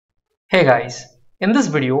Hey guys, in this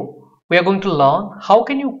video we are going to learn how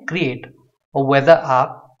can you create a weather app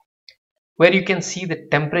where you can see the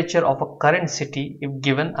temperature of a current city if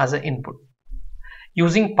given as an input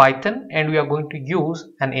using Python, and we are going to use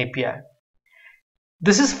an API.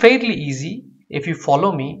 This is fairly easy if you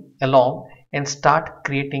follow me along and start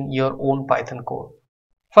creating your own Python code.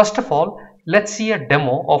 First of all, let's see a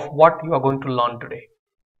demo of what you are going to learn today.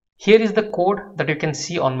 Here is the code that you can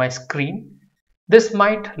see on my screen. This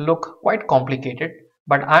might look quite complicated,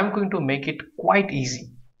 but I'm going to make it quite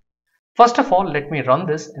easy. First of all, let me run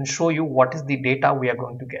this and show you what is the data we are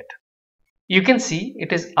going to get. You can see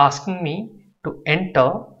it is asking me to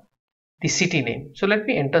enter the city name. So let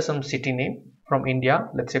me enter some city name from India,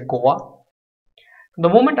 let's say Goa. The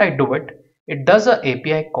moment I do it, it does an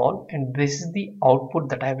API call, and this is the output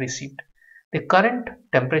that I have received. The current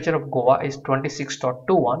temperature of Goa is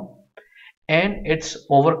 26.21 and it's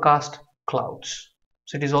overcast clouds.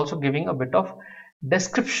 So it is also giving a bit of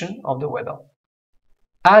description of the weather.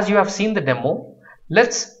 As you have seen the demo,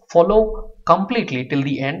 let's follow completely till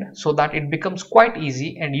the end so that it becomes quite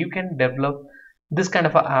easy and you can develop this kind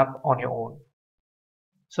of an app on your own.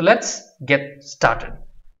 So let's get started.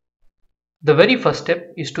 The very first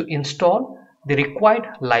step is to install the required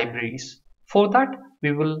libraries. For that,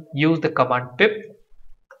 we will use the command pip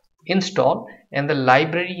install and the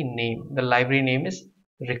library name. The library name is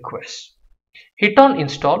request. Hit on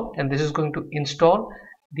install and this is going to install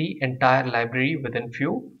the entire library within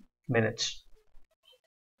few minutes.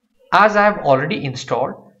 As I have already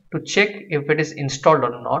installed, to check if it is installed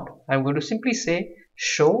or not, I am going to simply say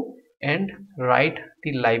show and write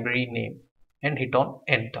the library name and hit on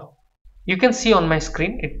enter. You can see on my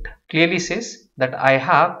screen it clearly says that I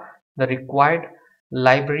have the required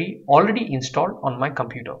library already installed on my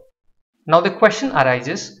computer. Now the question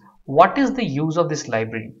arises, what is the use of this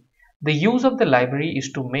library? The use of the library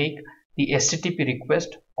is to make the HTTP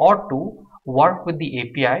request or to work with the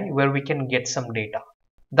API where we can get some data.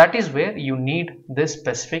 That is where you need this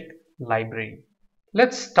specific library.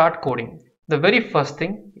 Let's start coding. The very first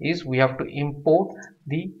thing is we have to import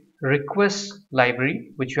the request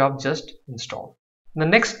library which you have just installed. The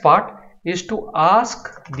next part is to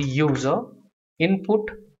ask the user input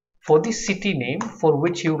for the city name for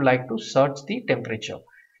which you would like to search the temperature.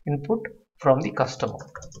 Input from the customer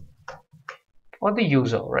or the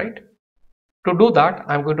user, right? To do that,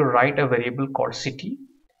 I'm going to write a variable called city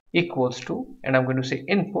equals to, and I'm going to say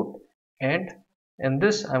input, and in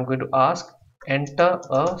this I'm going to ask enter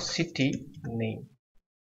a city name.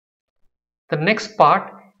 The next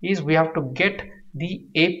part is we have to get the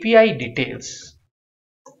API details.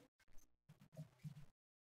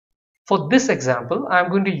 For this example, I'm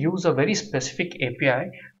going to use a very specific API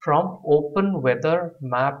from OpenWeather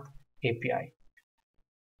API.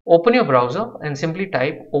 Open your browser and simply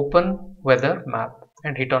type OpenWeather Map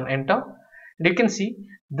and hit on enter. And you can see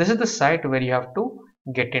this is the site where you have to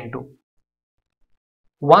get into.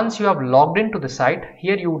 Once you have logged into the site,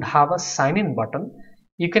 here you would have a sign in button.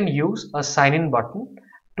 You can use a sign in button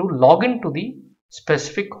to log into the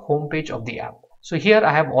specific home page of the app. So here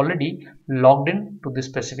I have already logged in to this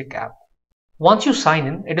specific app. Once you sign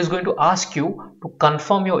in, it is going to ask you to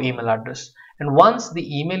confirm your email address. And once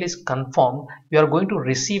the email is confirmed, you are going to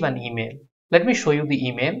receive an email. Let me show you the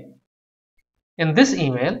email. In this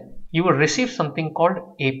email, you will receive something called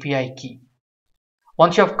API key.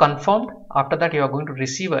 Once you have confirmed, after that you are going to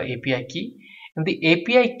receive an API key. And the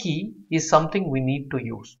API key is something we need to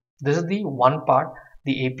use. This is the one part,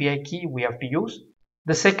 the API key we have to use.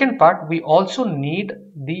 The second part, we also need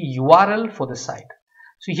the URL for the site.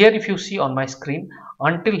 So here if you see on my screen,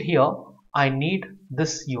 until here I need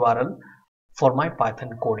this URL for my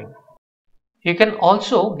Python coding. You can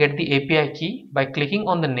also get the API key by clicking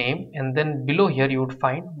on the name, and then below here you would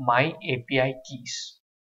find my API keys.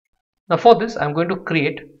 Now for this I'm going to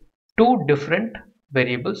create two different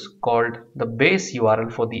variables called the base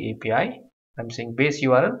URL for the API. I'm saying base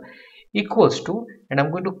URL equals to, and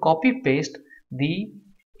I'm going to copy paste the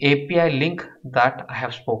API link that I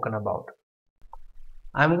have spoken about.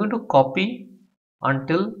 I'm going to copy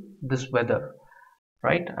until this weather,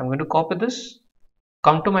 right? I'm going to copy this,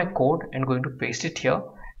 come to my code and going to paste it here,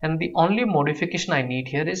 and the only modification I need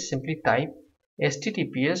here is simply type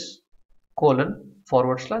https://.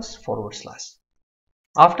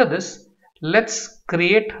 After this, let's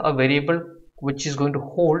create a variable which is going to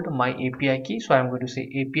hold my API key. So I'm going to say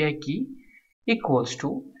API key equals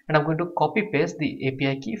to, and I'm going to copy paste the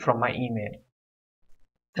API key from my email.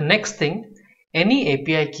 The next thing, any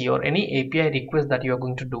API key or any API request that you are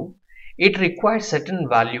going to do, it requires certain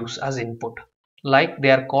values as input, like they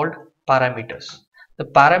are called parameters. The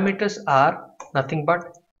parameters are nothing but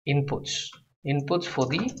inputs for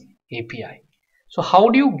the API. So how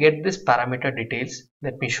do you get this parameter details?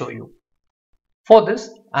 Let me show you. For this,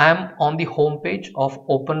 I am on the home page of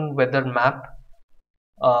OpenWeather Map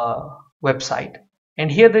website,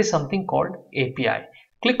 and here there is something called API.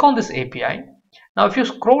 Click on this API. Now if you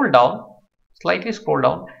scroll down, slightly scroll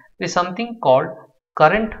down, there is something called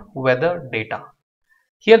current weather data.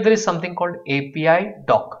 Here there is something called API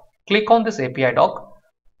doc. Click on this API doc.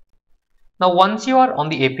 Now once you are on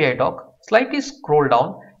the API doc, slightly scroll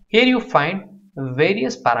down. Here you find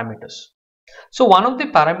various parameters. So one of the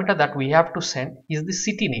parameter that we have to send is the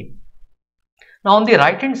city name. Now on the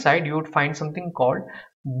right hand side you would find something called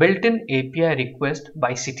built-in API request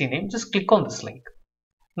by city name. Just click on this link.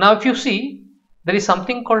 Now if you see, there is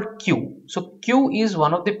something called Q. So Q is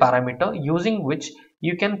one of the parameter using which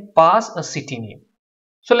you can pass a city name.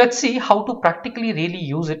 So let's see how to practically really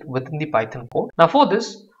use it within the Python code. Now for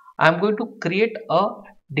this, I am going to create a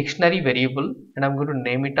dictionary variable and I'm going to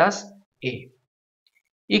name it as A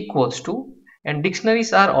equals to, and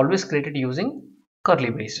dictionaries are always created using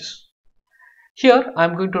curly braces. Here I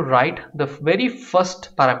am going to write the very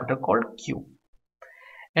first parameter called Q,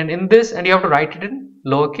 and in this, and you have to write it in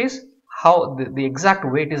lowercase, how the exact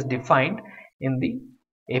way it is defined in the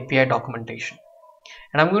API documentation.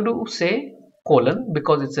 And I'm going to say colon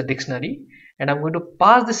because it's a dictionary, and I'm going to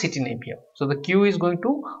pass the city name here. So the Q is going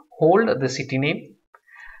to hold the city name.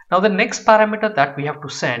 Now the next parameter that we have to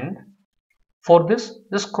send, for this,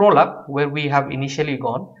 just scroll up where we have initially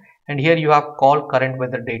gone, and here you have call current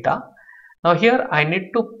weather data. Now here I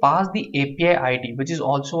need to pass the API ID, which is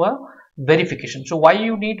also a verification. So why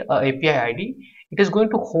you need a API ID? It is going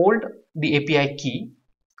to hold the API key.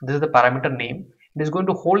 This is the parameter name. It is going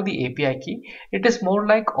to hold the API key. It is more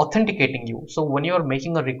like authenticating you. So when you are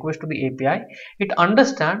making a request to the API, it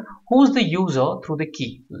understands who's the user through the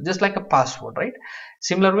key, just like a password, right?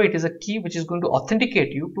 Similar way, it is a key which is going to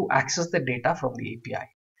authenticate you to access the data from the API.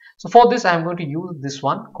 So for this, I am going to use this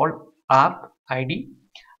one called app ID.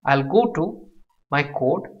 I'll go to my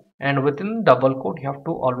code, and within double quote, you have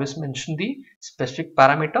to always mention the specific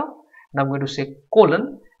parameter, and I'm going to say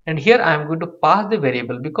colon. And here I am going to pass the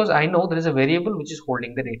variable because I know there is a variable which is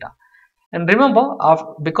holding the data. And remember,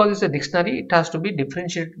 because it's a dictionary, it has to be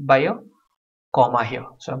differentiated by a comma here.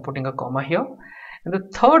 So I'm putting a comma here. And the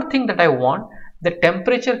third thing that I want, the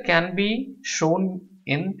temperature can be shown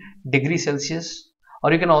in degrees Celsius,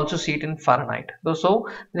 or you can also see it in Fahrenheit. So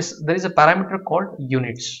there is a parameter called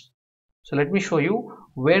units. So let me show you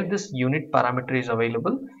where this unit parameter is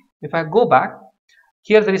available. If I go back,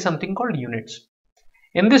 here there is something called units.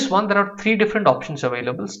 In this one, there are three different options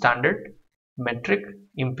available: standard, metric,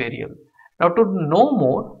 imperial. Now to know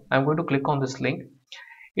more, I'm going to click on this link.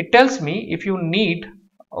 It tells me if you need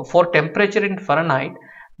for temperature in Fahrenheit,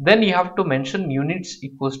 then you have to mention units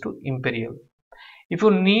equals to imperial. If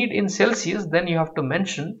you need in Celsius, then you have to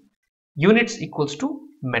mention units equals to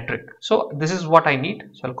metric. So this is what I need.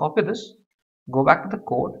 So I'll copy this, go back to the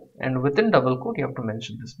code, and within double quote you have to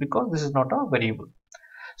mention this because this is not a variable.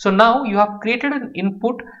 So now you have created an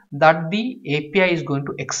input that the API is going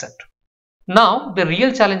to accept. Now the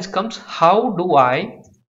real challenge comes, how do I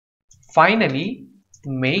finally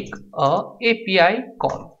make a API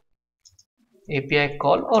call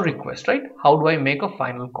or request, right? How do I make a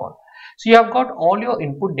final call? So you have got all your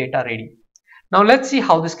input data ready. Now let's see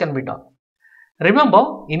how this can be done.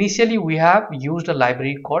 Remember, initially we have used a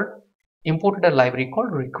library called, imported a library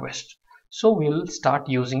called request. So we'll start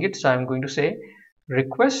using it. So I'm going to say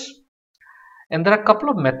request, and there are a couple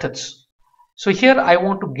of methods. So here I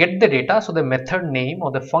want to get the data. So the method name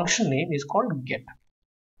or the function name is called get.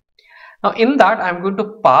 Now in that I'm going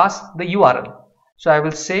to pass the URL. So I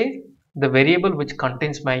will say the variable which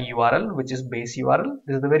contains my URL, which is base URL.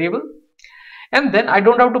 This is the variable. And then I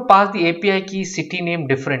don't have to pass the API key city name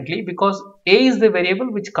differently because A is the variable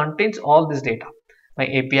which contains all this data. My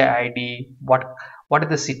API ID, what is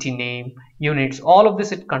the city name, units, all of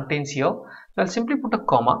this it contains here. So I'll simply put a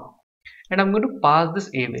comma and I'm going to pass this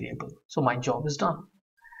A variable. So my job is done.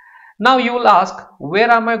 Now you will ask, where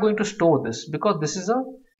am I going to store this? Because this is a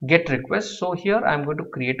get request. So here I'm going to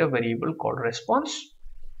create a variable called response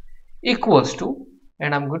equals to,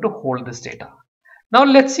 and I'm going to hold this data. Now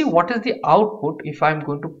let's see what is the output if I'm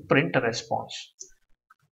going to print a response.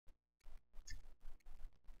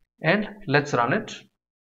 And let's run it.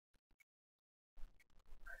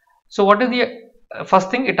 So what is the first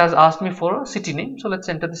thing? It has asked me for a city name. So let's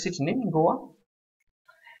enter the city name, Goa.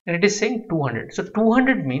 And it is saying 200. So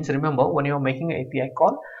 200 means, remember, when you are making an API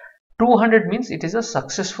call, 200 means it is a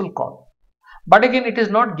successful call. But again, it is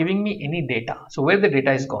not giving me any data. So where the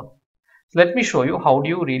data is gone. So let me show you how do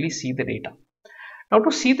you really see the data. Now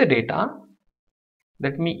to see the data,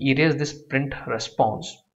 let me erase this print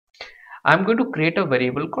response. I'm going to create a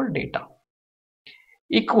variable called data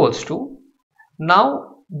equals to,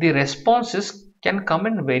 now the responses can come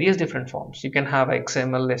in various different forms. You can have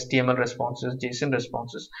XML, HTML responses, JSON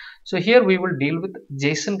responses. So here we will deal with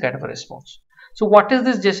JSON kind of a response. So what is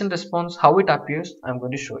this JSON response? How it appears? I'm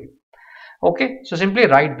going to show you. Okay, so simply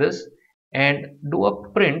write this and do a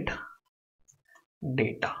print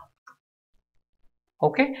data.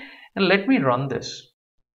 Okay, and let me run this.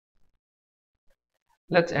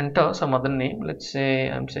 Let's enter some other name. Let's say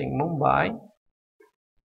I'm saying Mumbai.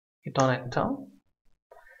 Hit on enter.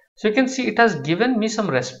 So you can see it has given me some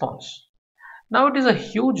response. Now it is a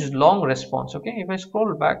huge long response. Okay, if I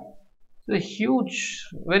scroll back, it's a huge,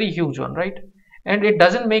 very huge one, right? And it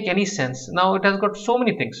doesn't make any sense. Now it has got so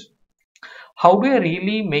many things. How do I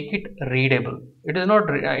really make it readable? It is not,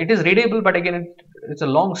 it is readable, but again it's a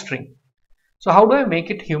long string. So how do I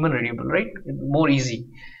make it human readable, right? More easy.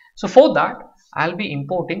 So for that, I'll be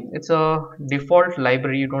importing, it's a default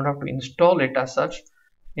library, you don't have to install it as such.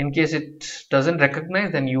 In case it doesn't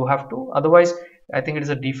recognize, then you have to, otherwise I think it is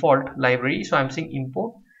a default library. So I'm saying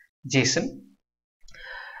import JSON.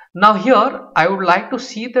 Now here I would like to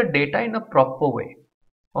see the data in a proper way.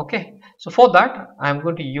 Okay, so for that I'm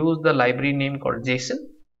going to use the library name called JSON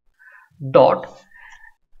dot,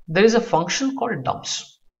 there is a function called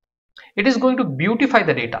dumps. It is going to beautify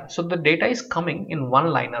the data. So the data is coming in one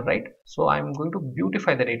liner, right? So I'm going to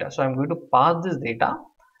beautify the data. So I'm going to pass this data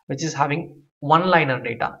which is having one liner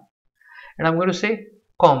data, and I'm going to say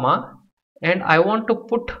comma, and I want to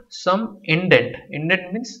put some indent.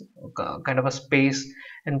 Indent means kind of a space,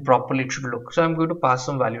 and properly it should look. So I'm going to pass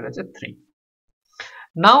some value, let's say 3.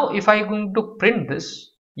 Now if I'm going to print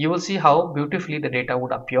this, you will see how beautifully the data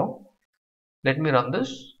would appear. Let me run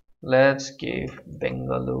this. Let's give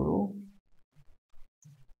Bengaluru.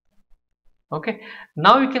 Okay,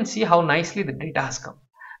 now you can see how nicely the data has come.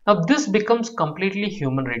 Now this becomes completely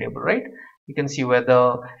human readable, right? You can see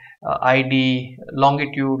weather, ID,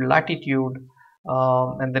 longitude, latitude,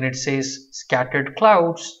 and then it says scattered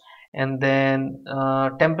clouds, and then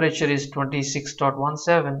temperature is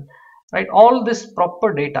 26.17, right? All this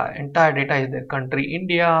proper data, entire data is there. Country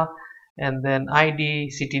India, and then ID,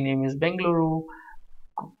 city name is Bengaluru,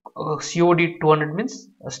 COD 200 means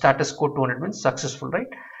status code 200 means successful, right?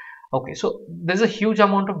 Okay, so there's a huge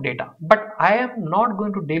amount of data, but I am not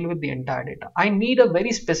going to deal with the entire data. I need a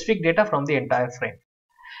very specific data from the entire frame.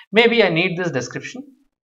 Maybe I need this description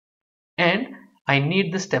and I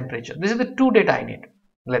need this temperature. This is the 2 data I need,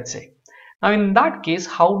 let's say. Now in that case,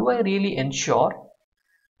 how do I really ensure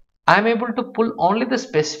I am able to pull only the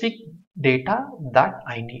specific data that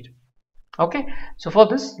I need? Okay, so for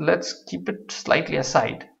this, let's keep it slightly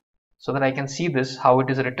aside so that I can see this, how it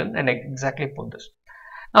is written, and exactly pull this.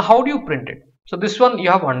 Now how do you print it? So this one you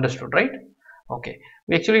have understood, right? Okay,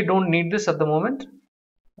 we actually don't need this at the moment.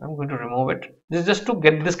 I'm going to remove it. This is just to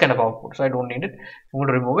get this kind of output, so I don't need it. I'm going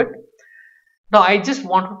to remove it. Now I just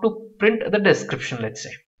wanted to print the description, let's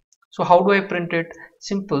say. So how do I print it?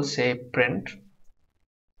 Simple, say print.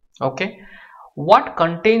 Okay, what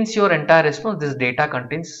contains your entire response? This data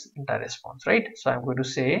contains entire response, right? So I'm going to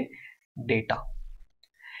say data,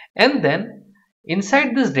 and then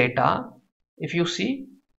inside this data, if you see,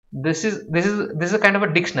 this is a kind of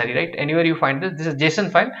a dictionary, right? Anywhere you find this is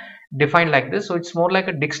JSON file defined like this. So it's more like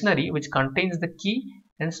a dictionary which contains the key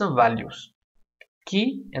and some values.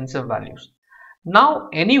 Key and some values. Now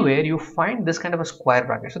anywhere you find this kind of a square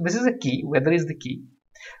bracket. So this is a key. Weather is the key.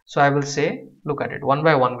 So I will say, look at it one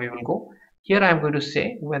by one. We will go here. I am going to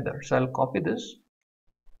say weather. So I'll copy this,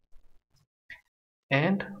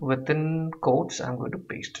 and within quotes I'm going to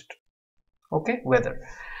paste it. Okay, weather.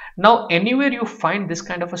 Now anywhere you find this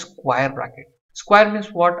kind of a square bracket, square means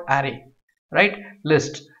what? Array, right?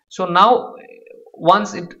 List. So now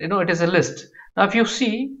once it, it is a list. Now if you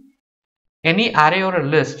see any array or a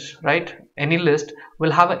list, right, any list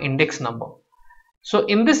will have an index number. So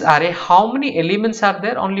in this array, how many elements are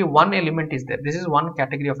there? Only one element is there. This is one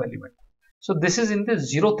category of element. So this is in the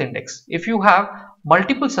 0th index. If you have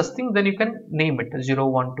multiple such things, then you can name it 0,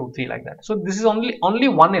 1, 2, 3 like that. So this is only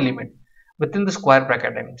one element within the square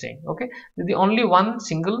bracket I'm saying. Okay, this is the only one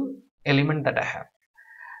single element that I have.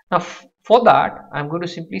 Now for that I'm going to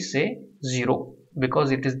simply say 0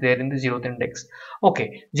 because it is there in the 0th index.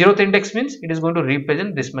 Okay, 0th index means it is going to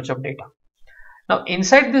represent this much of data. Now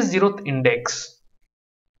inside this 0th index,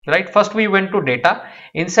 right, first we went to data.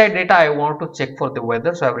 Inside data I want to check for the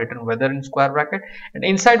weather, so I have written weather in square bracket, and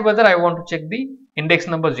inside weather I want to check the index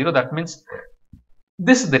number 0. That means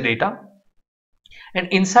this is the data, and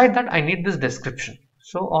inside that I need this description.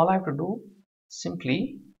 So all I have to do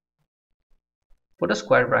simply put a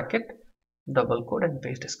square bracket, double quote, and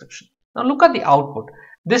paste description. Now look at the output.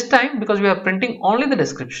 This time, because we are printing only the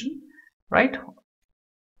description, right?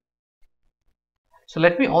 So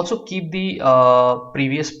let me also keep the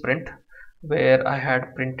previous print where I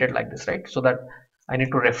had printed like this, right? So that I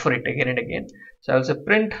need to refer it again and again. So I will say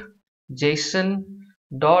print JSON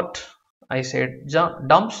dot, I said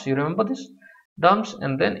dumps, you remember this, dumps,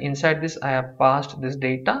 and then inside this I have passed this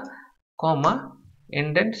data, comma,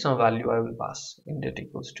 indent some value I will pass, indent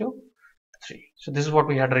equals to 3. So this is what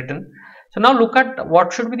we had written. So now look at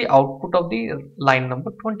what should be the output of the line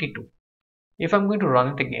number 22. If I'm going to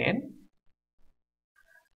run it again,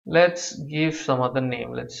 let's give some other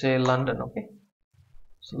name, let's say London. Okay,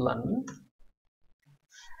 so London.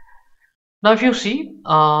 Now if you see,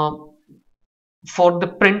 for the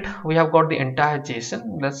print we have got the entire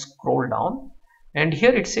JSON. Let's scroll down, and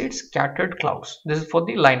here it says scattered clouds. This is for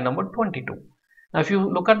the line number 22. Now if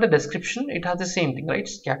you look at the description, it has the same thing, right?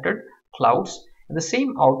 Scattered clouds, and the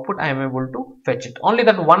same output I am able to fetch it. Only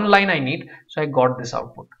that one line I need, so I got this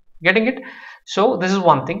output. Getting it? So this is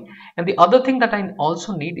one thing, and the other thing that I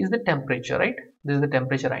also need is the temperature, right? This is the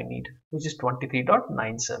temperature I need, which is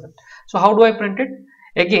 23.97. So how do I print it?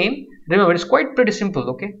 Again, remember, it's quite pretty simple.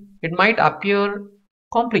 Okay, it might appear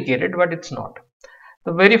complicated, but it's not.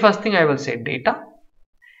 The very first thing I will say data,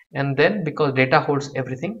 and then because data holds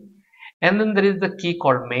everything, and then there is the key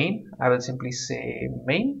called main. I will simply say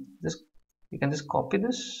main. This, you can just copy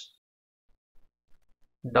this,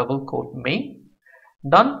 double quote main,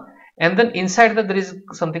 done. And then inside that there is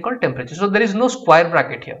something called temperature. So there is no square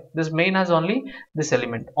bracket here. This main has only this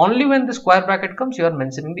element. Only when the square bracket comes, you are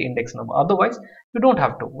mentioning the index number. Otherwise, you don't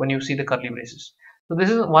have to when you see the curly braces. So this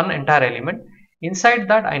is one entire element. Inside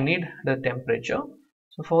that I need the temperature.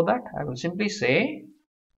 So for that I will simply say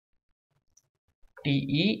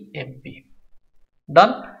temp.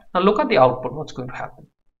 Done. Now look at the output. What's going to happen?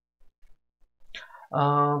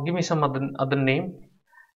 Give me some other name.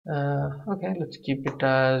 Okay, let's keep it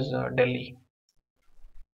as Delhi.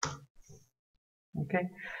 Okay,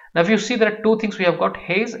 now if you see, there are two things we have got,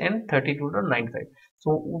 haze and 32.95.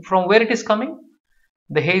 So from where it is coming?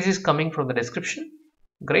 The haze is coming from the description,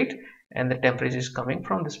 great, and the temperature is coming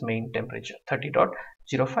from this main temperature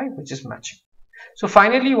 30.05, which is matching. So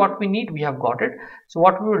finally what we need, we have got it. So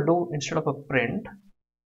what we will do, instead of a print,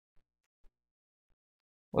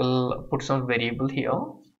 we'll put some variable here,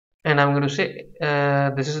 and I'm going to say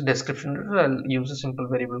this is a description. I'll use a simple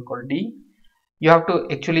variable called d. You have to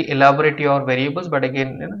actually elaborate your variables, but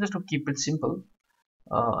again, just to keep it simple,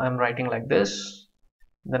 I'm writing like this.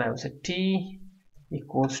 Then I will say t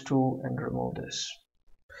equals to, and remove this.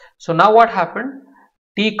 So now what happened?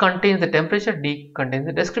 T contains the temperature, D contains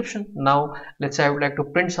the description. Now let's say I would like to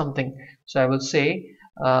print something. So I will say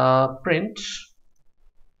print.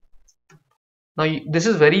 Now this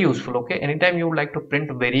is very useful. Okay, anytime you would like to print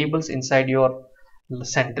variables inside your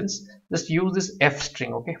sentence, just use this F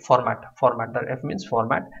string. Okay, format. That F means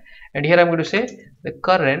format, and here I'm going to say the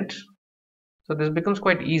current. So this becomes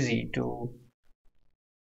quite easy to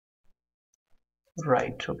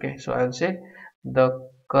write. Okay, so I will say the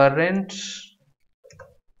current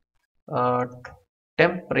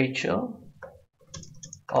temperature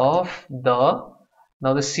of the,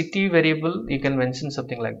 now the city variable, you can mention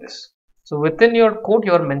something like this. So within your code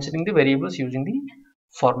you are mentioning the variables using the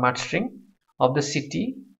format string of the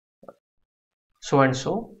city so and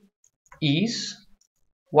so is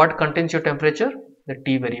what contains your temperature, the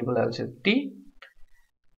T variable. I will say T,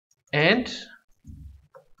 and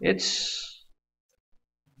it's,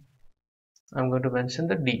 I'm going to mention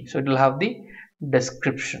the D, so it will have the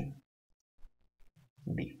description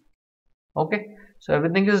D. Okay, so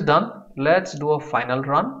everything is done. Let's do a final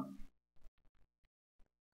run,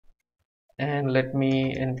 and let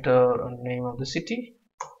me enter a name of the city,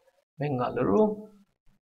 Bengaluru.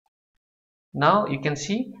 Now you can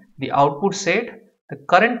see the output said the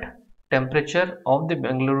current temperature of the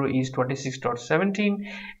Bengaluru is 26.17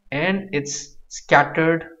 and it's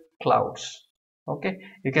scattered clouds. Okay,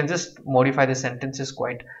 you can just modify the sentences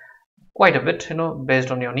quite a bit,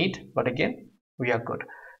 based on your need, but again we are good.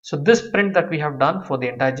 So this print that we have done for the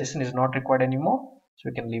entire JSON is not required anymore, so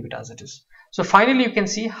we can leave it as it is. So finally you can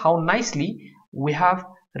see how nicely we have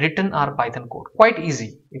written our Python code. Quite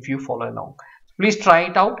easy if you follow along. Please try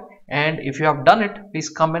it out, and if you have done it, please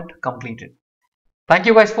comment complete it. Thank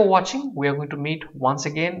you guys for watching. We are going to meet once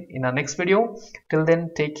again in our next video. Till then,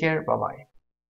 take care. Bye bye.